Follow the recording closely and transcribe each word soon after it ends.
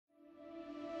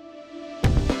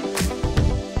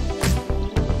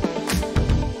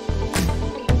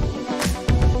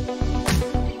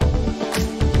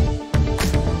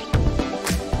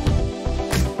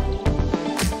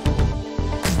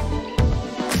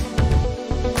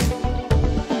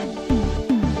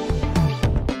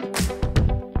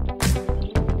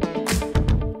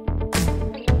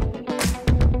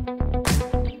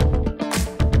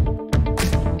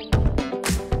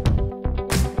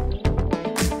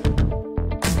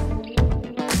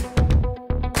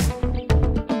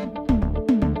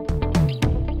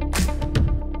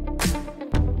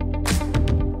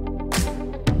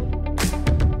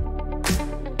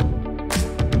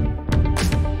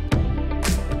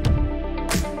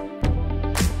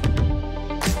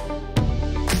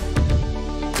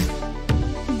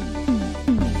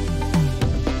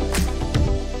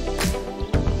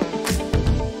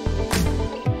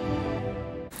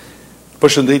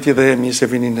Përshëndetje dhe mirë se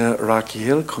vini në Rocky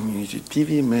Hill Community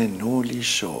TV me Noli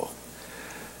Show.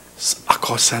 A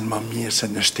ka sen më mirë se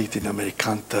në shtetin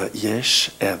Amerikan të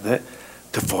jesh edhe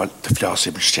të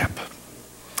flasim shqip.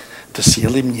 Të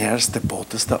sjellim njerëz të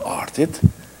botës të artit,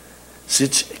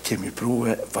 siç kemi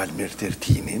prue Valmir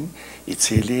Tertinin, I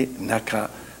cili na ka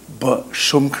bë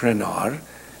shumë krenar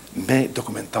me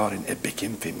dokumentarin e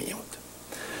Bekim Fëmijët.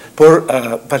 Por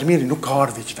Valmiri nuk ka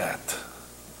ardhur veç vetë.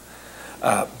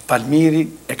 Valmiri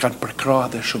e kanë përkrah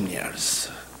dhe shumë njerëz.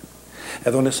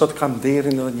 Edhe unë sot kam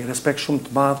derin edhe një respekt shumë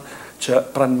të madh që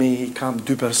pranë me I kam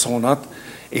dy personat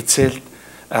I cilët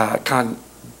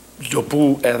kanë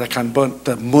lobu edhe kanë bën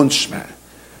të mundshme.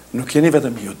 Nuk jeni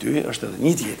vetëm ju dy, është edhe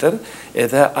një tjetër,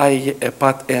 edhe ai e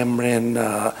pat emrin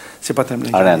si pat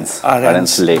emrin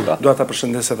Arens Lega. Dua ta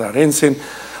përshëndes edhe Arensin.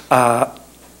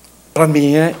 Pranë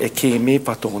meje e kemi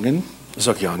Fatonin,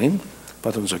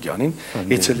 Faton Zogejani,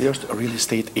 I cili është real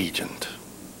estate agent.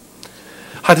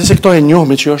 Hajde se këto e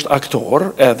njohme që është aktor,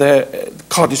 edhe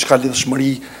ka diçka lidhshmëri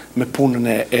me punën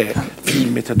e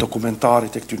filmit, e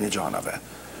dokumentarit, e këtyne gjanave.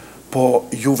 Po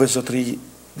juve zotri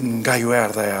nga ju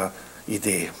erdhe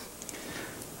ide.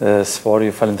 Sfari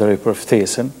ju falenderoj për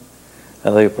ftesën,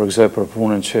 edhe ju përgëzoj për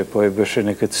punën që po e bëshë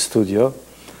në këtë studio.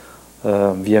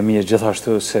 Vje mirë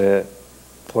gjithashtu se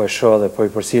po e shoh dhe po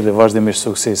I përcjellë vazhdimisht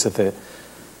sukseset e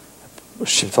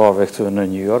shqiptarëve këtu në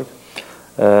New York.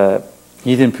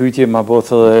 Njëtin pyetje ma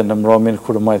botë edhe në mramin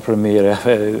kur majtë premiere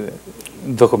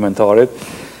dokumentarit,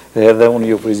 edhe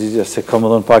unë ju përgjigja se kam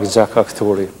edhe në pak gjak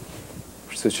aktori.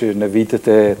 Kështu që në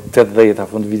vitet e 80-a,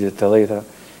 fund vitet e 80-a,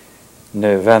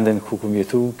 në vendin ku kum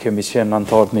jetu, kemi qenë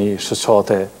antartë një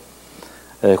shoqate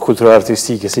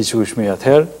kulturartistike si që ushme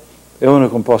atëherë, e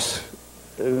unë kom pas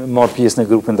marrë pjesë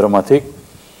në grupin dramatik,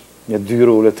 një 2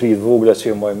 role, 3 vogla që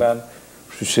ju moj men,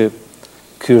 kështu që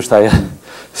ky është ajo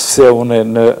se unë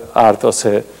në art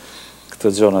ose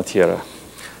këtë gjona tjera.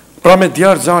 Pra me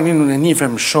Diar Xani unë e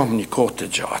nifem shumë një kohë të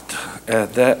gjatë,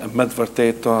 edhe me të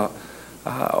vërtetë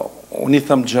unë I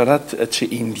them gjërat që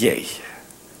I ndjej.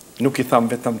 Nuk I them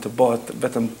vetëm të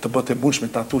bëhet e mundshme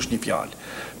ta thush një fjalë,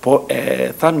 po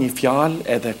e them një fjalë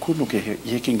edhe kur nuk e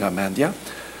jeki nga mendja.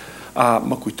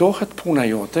 Më kujtohet puna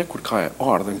jote, kur ka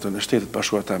ardhur këtu në Shtetet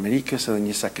Bashkuara të Amerikës edhe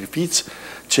një sakrificë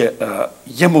që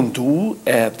je mundu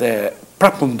edhe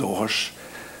prap mundohesh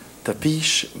të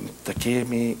pish, të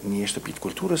kemi një shtëpi të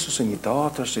kulturës ose një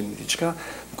teatër ose një diçka.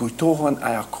 Më kujtohen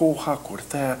aja koha kur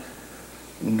the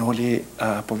Noli,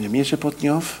 po më mirë që po të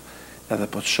njoh, edhe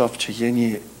po të shoh që je një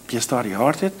pjesëtar I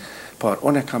artit, por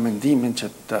unë kam mendimin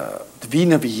që të vi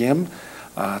në vijim,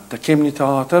 të kem një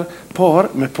teatër,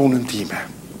 por me punën time.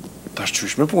 Ta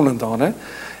shqysh me punën tane,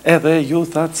 edhe ju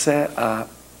thatë se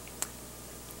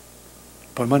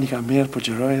por ma një ka merë, po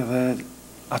gjëroj dhe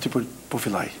aty po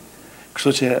fillaj.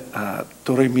 Kështu që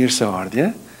të uroj mirë se ardhje,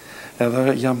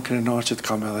 edhe jam krenar që të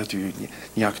kam edhe ty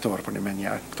një aktor, për një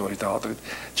aktor I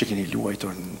teatrit që keni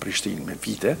luajtur në Prishtinë me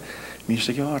vite, mirë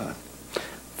se kjo ardhe.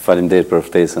 Faleminderit për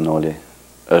ftesën, Noli.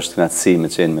 Është kënaqësi me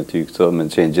qenë me ty këto, me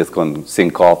qenë gjithkohë si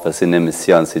në kafe, si në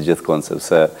emision, si gjithkohë,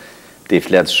 sepse ti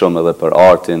flet shumë edhe për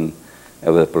artin,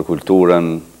 edhe për kulturën,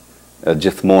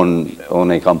 gjithmonë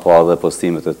unë I kam pa edhe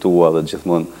postimet e tua dhe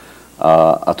gjithmonë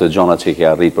ato gjona që I ke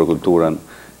arrit për kulturën,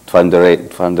 të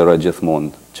falenderoj gjithmonë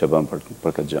që bëm për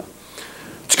këtë gjë.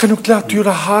 Çka nuk la ty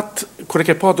rahat kur e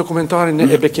ke pa dokumentarin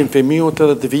e Bekim Fëmijët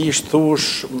edhe të vish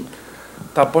thush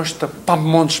ta bësh të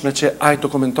pamundshme që ai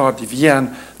dokumentar të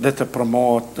vjen dhe të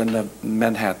promohet në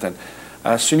Manhattan.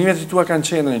 Synimet e tua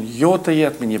kanë qenë jo të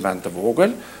jetë me një vend të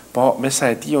vogël, po me sa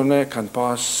e di unë kanë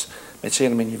pas me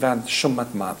qenë me një vend shumë më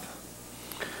të madh.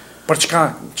 Për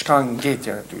çka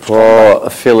ngetja e ty? Po,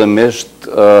 fillimisht,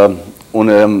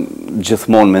 unë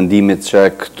gjithmonë mendimit që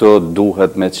këto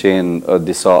duhet me qenë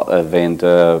disa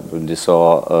evente, disa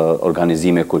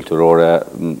organizime kulturore,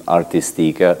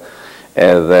 artistike,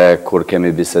 edhe kur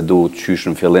kemi bisedu qysh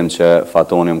në fillim që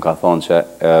Fatoni më ka thonë që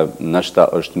nështë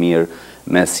është mirë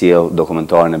me sjell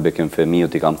dokumentarin e Bekim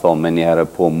Fëmijët, I kam thonë me njëherë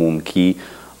po mu më ki,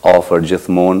 ofër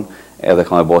gjithmonë, edhe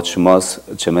kam e bëtë shmës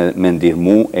që me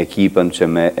ndihmu ekipën që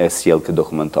me e sjell këtë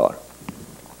dokumentar.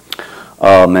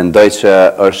 Mendoj që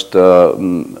është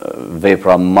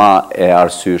vepra ma e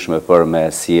arsyeshme për me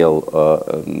sjell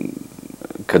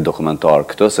këtë dokumentar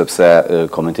këto, sepse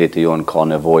komiteti jonë ka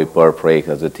nevoj për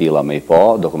projektet të tilla me I pa,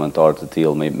 dokumentarët të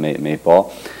tillë me I pa.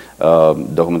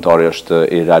 Dokumentari është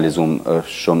I realizum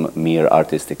shumë mirë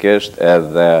artistikisht,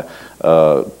 edhe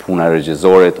puna e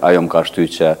regjizorit, ajo më ka shty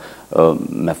që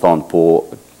me thonë po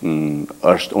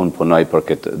është unë punoj për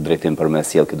këtë drejtim për me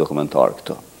sjell këtë dokumentar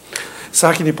këtu.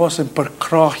 Sa keni pasën për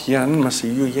krahjen, mëse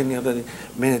ju jeni edhe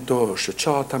me do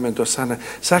shoqata, me do sana,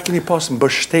 sa keni pasën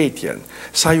mbështetjen,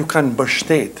 sa ju kanë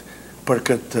mbështet për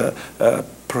këtë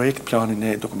projekt planin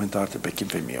e dokumentar të Bekim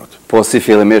Femiut? Po si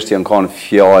fillimisht janë kanë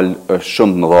fjalë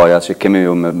shumë të mëdha që kemi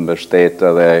ju me mbështet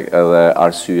edhe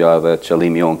arsyeja dhe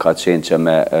qëllimi jonë ka qenë që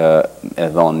me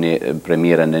e dhoni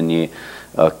premierën e një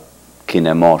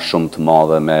kinema shumë të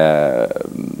madhe, me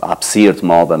hapësirë të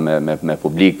madhe, me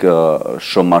publik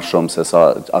shumë ma shumë se sa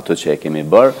ato që e kemi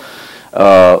bërë.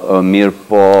 Mirë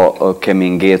po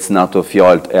kemi ngecë në ato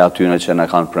fjallët e atyne që ne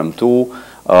kanë premtu,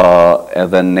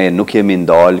 edhe ne nuk jemi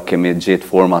ndalë, kemi gjetë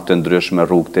format të ndryshme,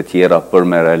 rrugë të tjera për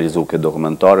me realizu këtë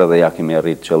dokumentar, edhe ja kemi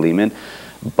rritë qëllimin,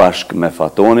 bashkë me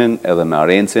Fatonin edhe me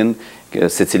Arencin,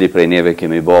 se cili prej neve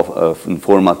kemi bo në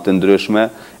format të ndryshme,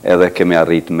 edhe kemi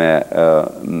arrit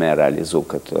me realizu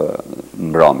këtë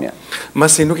mbrëmje.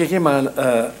 Masi nuk e kema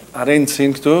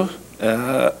Arencin këtu,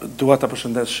 dua të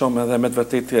përshëndet shumë edhe me të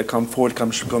vërtet kam folë,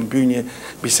 kam shkëm by një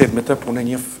biset me të punë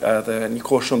një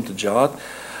kohë shumë të gjatë.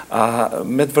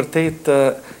 Me të vërtet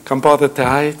kam pa dhe të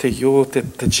ajë, të ju,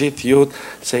 të gjithë ju,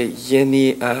 se jeni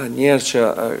njerë që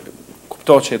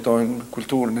kupto që jetojnë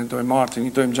kulturën, jetojnë artin,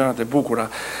 jetojnë gjanat e bukura,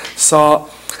 sa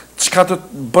qka do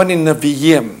të bënin në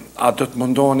vijem, a do të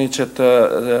mundoni që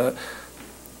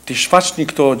të shfaqni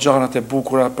këto gjanat e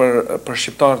bukura për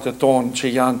shqiptarët e tonë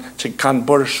që kanë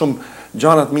bërë shumë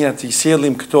gjanat mija të i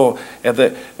sjellim këto, edhe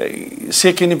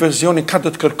se keni vizionin ka do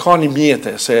të kërkani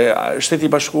mjete, se Shteti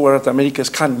i Bashkuar të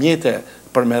Amerikës kanë mjete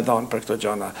për me dhanë për këto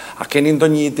gjana. A keni ndo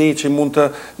një ide që mund të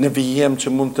në vijem,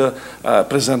 që mund të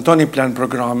prezentoni plan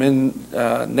programin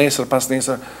nesër pas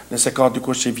nesër, nëse ka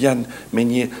dikush që vjen me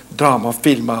një drama,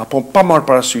 filma, apo pa marrë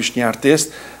parasysh një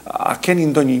artist, a keni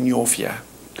ndo një njofje?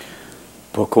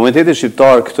 Po, Komiteti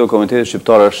Shqiptar, këto Komiteti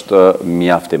Shqiptar është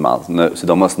mjaft i madhë,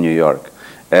 sidomos New York.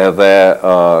 Edhe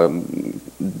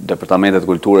Departamentet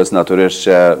Kulturës natyrisht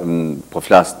që po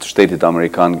flasë të Shtetit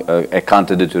Amerikan e kanë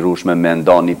të detyrueshme me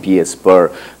nda një pjesë për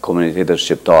komunitetet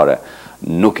shqiptare.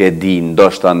 Nuk e di,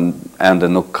 ndoshta ende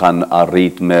nuk kanë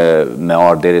arrit me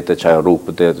ardhë deri te çaj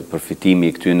rrugë të përfitimi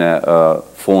i këtyne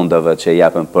fondeve që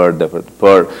jepen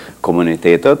për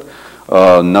komunitetet.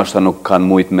 Ndoshta nuk kanë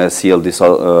mujt me sjell disa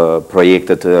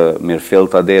projekte të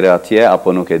mirëfillta deri atje,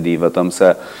 apo nuk e di, vetëm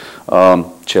se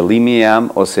qëllimi jam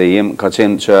ose ka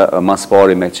qenë që mas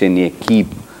pari me qenë një ekip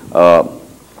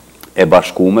e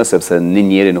bashkume, sepse një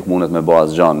njeri nuk mundet me bo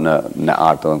asgjë në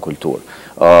art dhe në kulturë.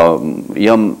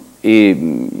 Jam i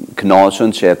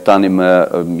kënaqur që tani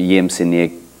jem si një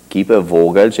ekip e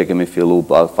vogël që kemi fillu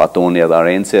Fatoni edhe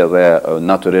Arenci, dhe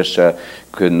natyrisht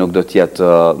që nuk do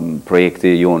t'jetë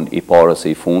projekti jonë i parës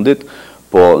e i fundit,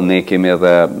 po ne kemi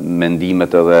edhe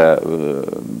mendimet edhe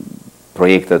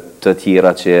projektet të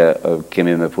tjera që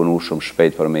kemi me punu shumë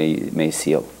shpejt për me i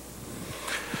sjell.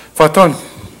 Faton,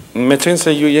 me qenë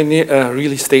se ju jeni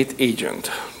real estate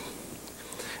agent,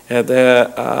 edhe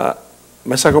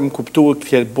me sa kom kuptu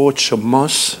këtë bo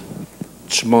qëmos,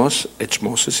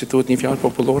 si thuhet një fjallë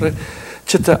popullore,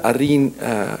 që të arrin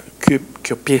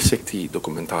kjo pjesë e këti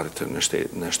dokumentarit në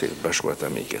Shtetet Bashkuara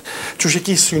të Amerikës. Që që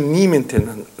ki synimin të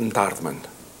në ardhmen?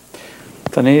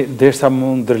 Tani, deshta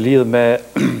mund ndërlidh me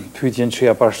pyetjen që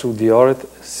ja pashtu Diarit,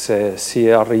 se si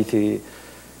e arriti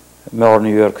me orë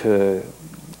New York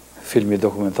filmi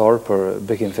dokumentar për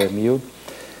Bekim Femiut.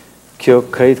 Kjo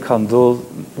krejt ka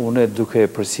ndodhë une duke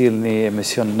përcjell një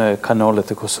emision në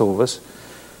kanalet e Kosovës,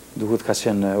 duket ka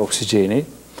qenë Zogejani,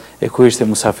 e ku ishte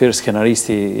musafir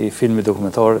skenaristi i filmi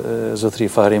dokumentar zotri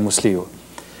Nazim Salihu.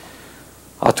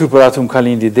 Aty për aty më ka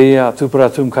lind ideja, aty për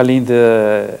aty më ka lind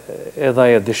edhe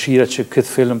ajo dëshira që këtë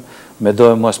film me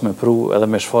dojë mos me pru edhe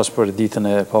me shfas për ditën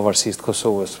e pavarësisë të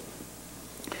Kosovës.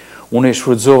 Unë i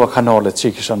shfrytëzova kanalet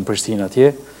që kisha në Prishtinë atje,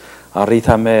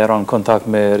 arrita me ranë kontakt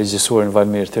me regjisorin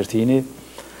Valmir Tertini,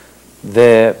 dhe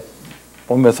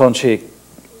unë me thonë që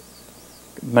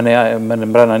me në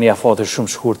mbrana një afate shumë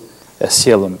shkurt e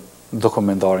sjellëm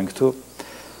dokumentarin këtu.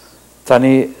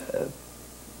 Tani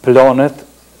planet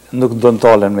nuk do në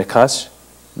talen me kaq,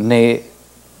 ne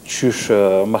qysh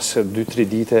mas 2-3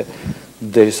 dite,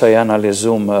 derisa janë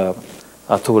analizum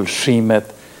ato lëshimet,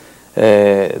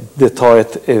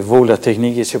 detajet e vola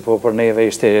teknike që po për neve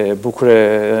ishte bukre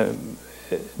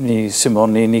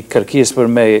një kërkes për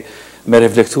me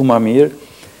reflektu ma mirë.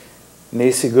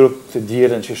 Ne si grup të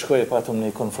Diarën që shkoj e patëm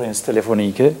një konferencë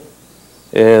telefonike,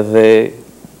 edhe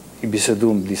i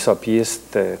bisedum disa pjesë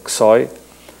të kësaj,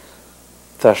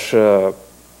 tash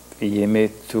jemi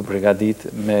të brigadit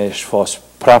me shfaq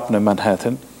prap në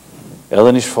Manhattan,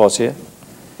 edhe një shfaqje,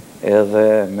 edhe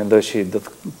mendoj që do të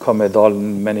ka me dalë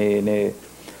me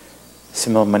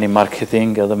një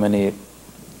marketing edhe me një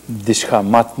diçka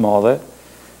më të madhe,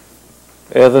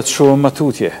 edhe të shumë më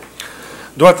tutje.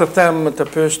 Dua të them të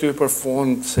pyes ty për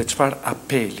fund se çfarë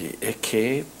apeli e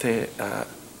ke te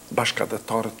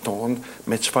bashkëdhetarët tonë,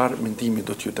 me çfarë mendimi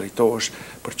do t'ju drejtohesh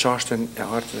për çështjen e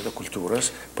artit dhe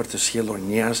kulturës, për të sjellur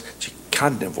njerëz që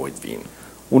kanë nevojë të vinë.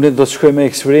 Unë do të shkoj me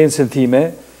eksperiencën time,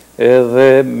 edhe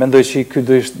mendoj që ky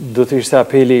do të ishte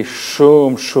apeli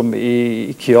shumë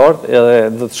i qartë, edhe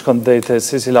do të shkon drejt te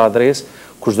secila adresë,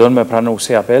 kush do me pranu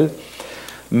si apel,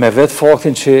 me vetë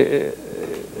faktin që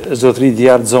zotëri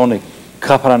Diar Xani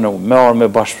ka pranu, me orë me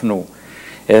bashkëpunu,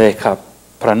 edhe ka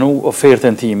pranu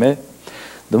ofertën time,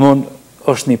 dëmon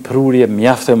është një prurje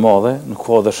mjaft e madhe në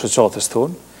kohë dhe shoqatës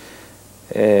tonë,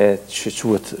 që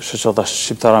quhet shoqata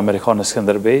shqiptar-amerikane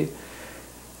Skënderbej,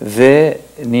 dhe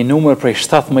një numër prej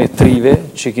 17 trive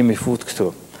që kemi fut këtu.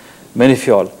 Me një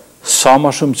fjalë, sa ma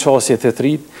shumë qasje të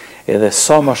trit, edhe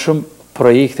sa ma shumë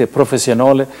projekte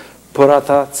profesionale për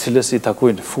ata cilës i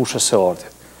takojnë fushës së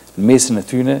artit. Në mesin e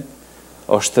tyne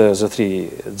është zotëri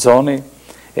Xani,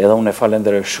 edhe unë e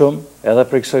falenderoj shumë, edhe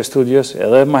për kësaj studios,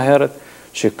 edhe më herët,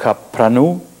 që ka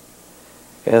pranu,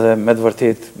 edhe me të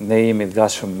vërtet ne jemi të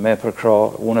gatshëm me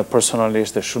përkra, unë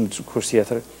personalisht e shumë kusht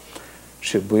tjetër,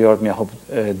 që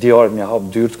Diar m'ja hap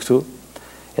dyrt këtu,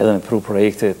 edhe me pru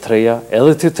projekte të reja,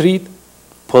 edhe të trit,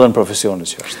 po dhe në profesionit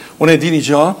që është. Unë e dini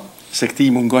gjë se këti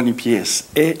i mungon një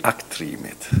pjesë e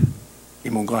aktrimit,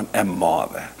 i mungon e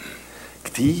madhe.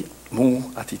 Këti mu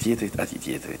ati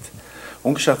tjetrit.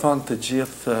 Unë kësha thonë të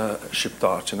gjithë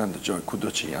shqiptarë që në ndëgjojnë kudo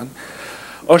që janë,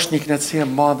 është një kënaqësi e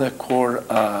madhe kur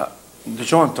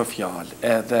ndëgjojnë të fjalë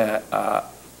edhe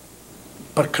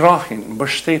përkrahin,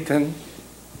 mbështetin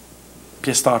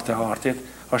pjesëtarët e artit,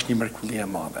 është një mrekulli e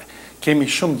madhe. Kemi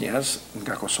shumë njerëz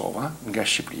nga Kosova, nga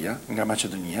Shqipëria, nga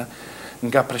Maqedonia,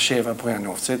 nga Presheva,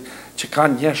 Bojanovcit, që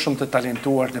kanë njerëz shumë të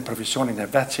talentuar në profesionin e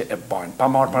vetë që e bajnë, pa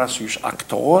marrë parasysh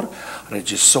aktor,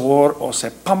 regjisor,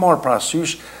 ose pa marrë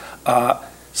parasysh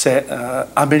se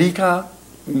Amerika,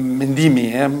 mendimi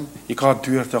em, i ka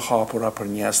dyert të hapura për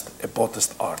njerëz e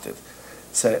botës të artit.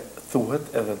 Se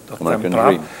thuhet edhe do të them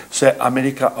prapë se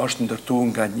Amerika është ndërtu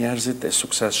nga njerëzit e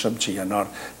suksesshëm që janë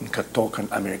ardhur në këtë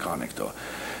tokën amerikane këto.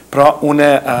 Pra, unë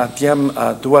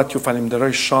dua t'ju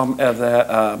falenderoj shumë edhe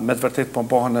me të vërtet po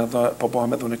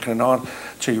bëhem edhe unë krenar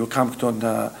që ju kam këtu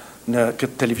në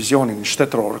këtë televizionin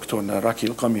shtetëror këtu në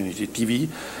Rakil Community TV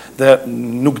dhe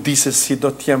nuk di se si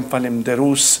do t'jem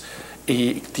falenderues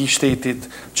i këtij shtetit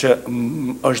që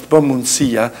është bë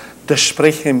mundësia të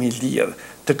shprehemi lirë,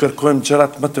 të kërkojmë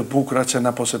gjërat më të bukura që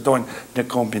na posedojnë në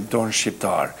kombin tonë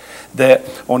shqiptar. Dhe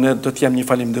unë do t'jem një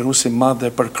falenderues i madh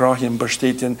për krahjen,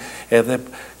 mbështetjen edhe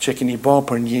që keni bërë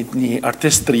për një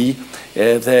artistri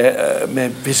edhe me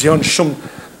vizion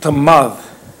shumë të madh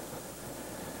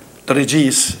të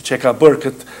regjisë që ka bërë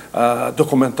këtë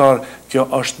dokumentar. Kjo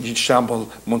është një shembull,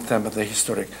 mund të them edhe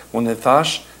historik. Unë e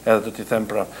thash edhe do t'i them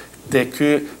prapë, te ky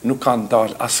nuk kanë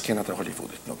dalë as skenat e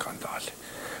Hollywoodit, nuk kanë dalë.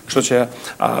 Kështu që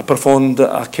për fond,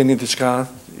 keni diçka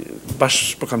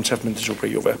bashkë për kam qef me të gjuhë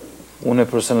për juve. Unë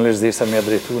personalisht dhe isa me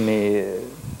drejtu një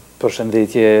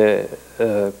përshëndetje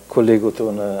kolegu të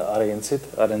në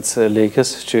Arencë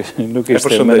Lekës, që nuk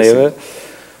ishte me neve,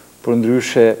 për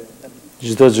ndryshe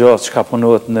gjdo gjatë që ka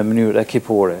punohet në mënyrë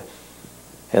ekipore,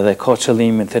 edhe ka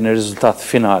qëllimin të në rezultat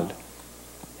final,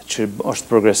 që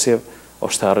është progresiv,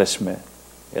 është arreshme,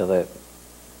 edhe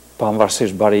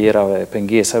pavarësisht barierave,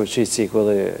 pengesave që i ciku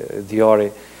dhe Diari,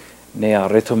 ne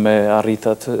arritu me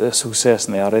arritat sukses,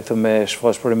 ne arritu me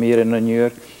shfaq për mire në New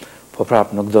York, po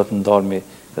prapë nuk do të ndalmi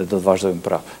dhe do të vazhdojmë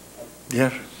prapë.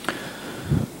 Diar?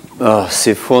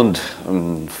 Si fund,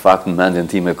 në fakt në mendjen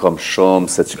time kam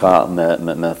shumë se qka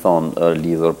me thonë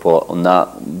lidhur, po na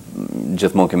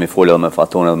gjithmonë kemi folë me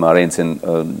Faton edhe me Arencin,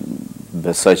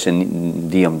 besoj që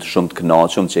ndihem shumë të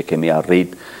kënaqur që kemi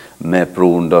arrit me pru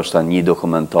ndoshta një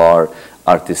dokumentar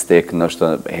artistik,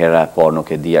 ndoshta hera e parë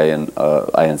nuk e di a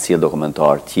janë si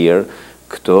dokumentar tjerë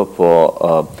këto, po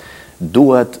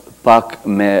duhet pak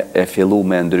me e fillu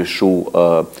me ndryshu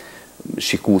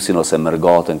shikusin ose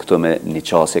mërgatën këto me një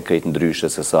qasje krejt ndryshe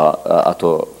se sa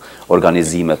ato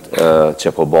organizimet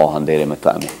që po bëhen deri me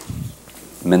tani.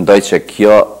 Mendoj që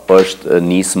kjo është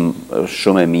nism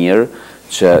shumë e mirë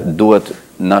që duhet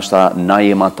nashta na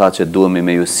jem ata që duhemi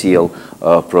me ju sjell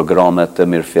programet të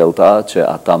mirëfillta që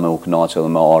ata me u kënaqë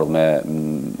dhe me ardhë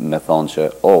me thonë që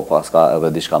paska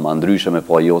edhe diçka më ndryshe me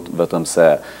po jo vetëm se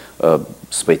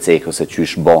spejcek ose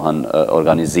qysh bëhen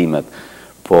organizimet,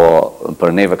 po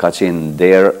për neve ka qenë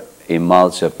nder i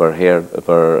madh që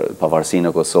për pavarësinë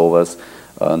e Kosovës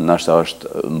nashta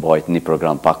është mbajt një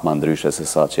program pak më ndryshe se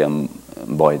sa që jam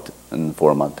mbajt në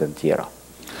format të tjera.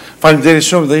 Faleminderit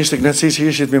shumë dhe ishte kënaqësi që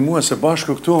ishit me mua së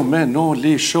bashku këtu me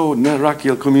Noli Show në Rock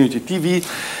Hill Community TV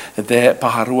dhe pa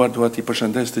harruar dua t'i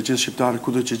përshëndes të gjithë shqiptarët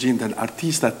kudo që gjenden,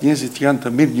 artistat, njerëzit që janë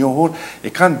të mirë njohur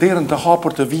e kanë derën të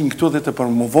hapur të vinë këtu dhe të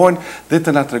promovojnë dhe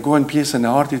të na tregojnë pjesën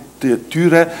e artit të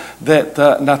tyre dhe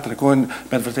të na tregojnë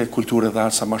me të vërtetë kulturë dhe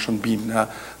art sa më shumë bimë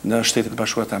në Shtetet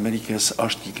Bashkuara të Amerikës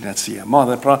është një kënaqësi e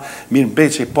madhe. Pra,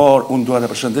 mirëmbëjtje, por unë dua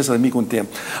të përshëndes edhe mikun tim.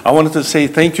 I wanted to say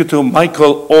thank you to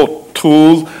Michael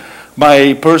O'Toole,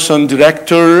 my person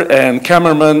director and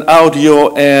cameraman,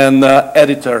 audio and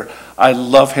editor. I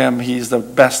love him. He's the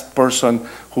best person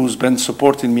who's been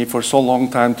supporting me for so long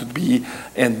time to be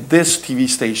in this TV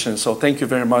station. So thank you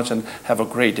very much and have a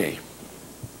great day.